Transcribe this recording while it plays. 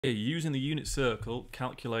Using the unit circle,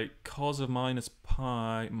 calculate cos of minus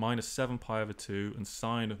pi minus 7 pi over 2 and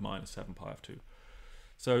sine of minus 7 pi over 2.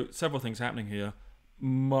 So several things happening here.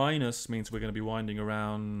 Minus means we're going to be winding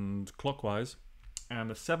around clockwise, and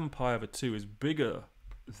the 7 pi over 2 is bigger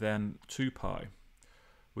than 2 pi,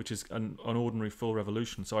 which is an ordinary full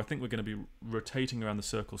revolution. So I think we're going to be rotating around the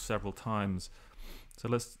circle several times. So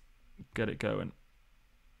let's get it going.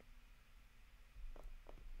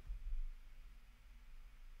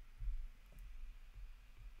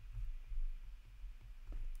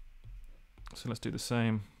 So let's do the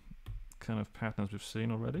same kind of patterns we've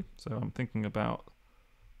seen already. So I'm thinking about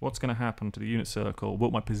what's going to happen to the unit circle,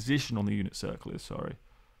 what my position on the unit circle is, sorry.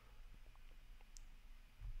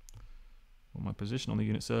 What my position on the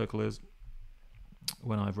unit circle is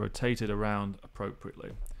when I've rotated around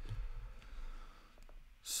appropriately.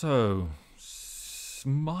 So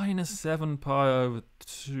minus 7 pi over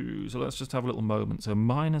 2. So let's just have a little moment. So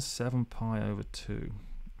minus 7 pi over 2.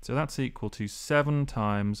 So that's equal to 7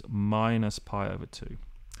 times minus pi over 2.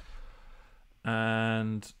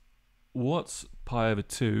 And what's pi over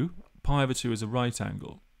 2? Pi over 2 is a right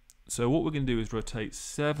angle. So what we're going to do is rotate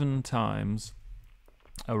 7 times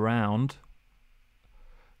around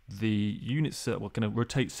the unit circle. We're going to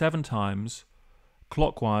rotate 7 times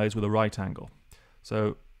clockwise with a right angle.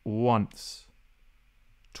 So once,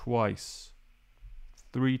 twice,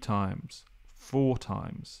 3 times, 4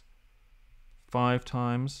 times, 5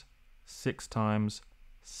 times, 6 times,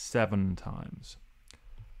 7 times.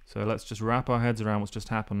 So let's just wrap our heads around what's just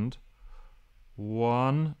happened.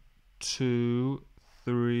 1, 2,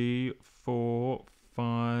 3, 4,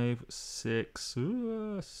 5, 6,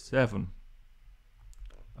 7.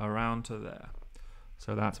 Around to there.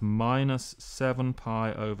 So that's minus 7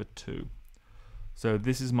 pi over 2. So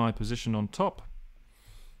this is my position on top.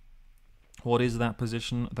 What is that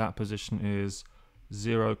position? That position is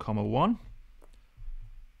 0, 1.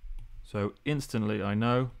 So instantly I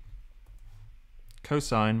know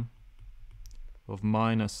cosine of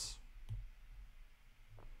minus,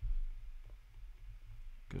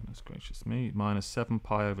 goodness gracious me, minus 7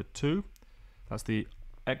 pi over 2. That's the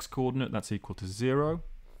x coordinate, that's equal to 0.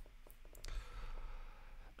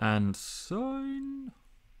 And sine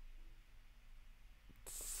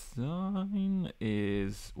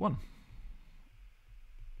is 1.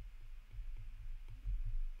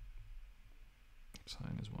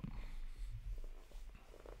 Sine is 1.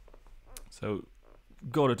 So,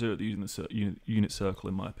 got to do it using the unit circle,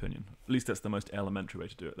 in my opinion. At least that's the most elementary way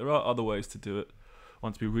to do it. There are other ways to do it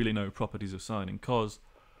once we really know properties of sine and cos,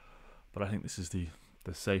 but I think this is the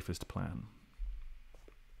safest plan.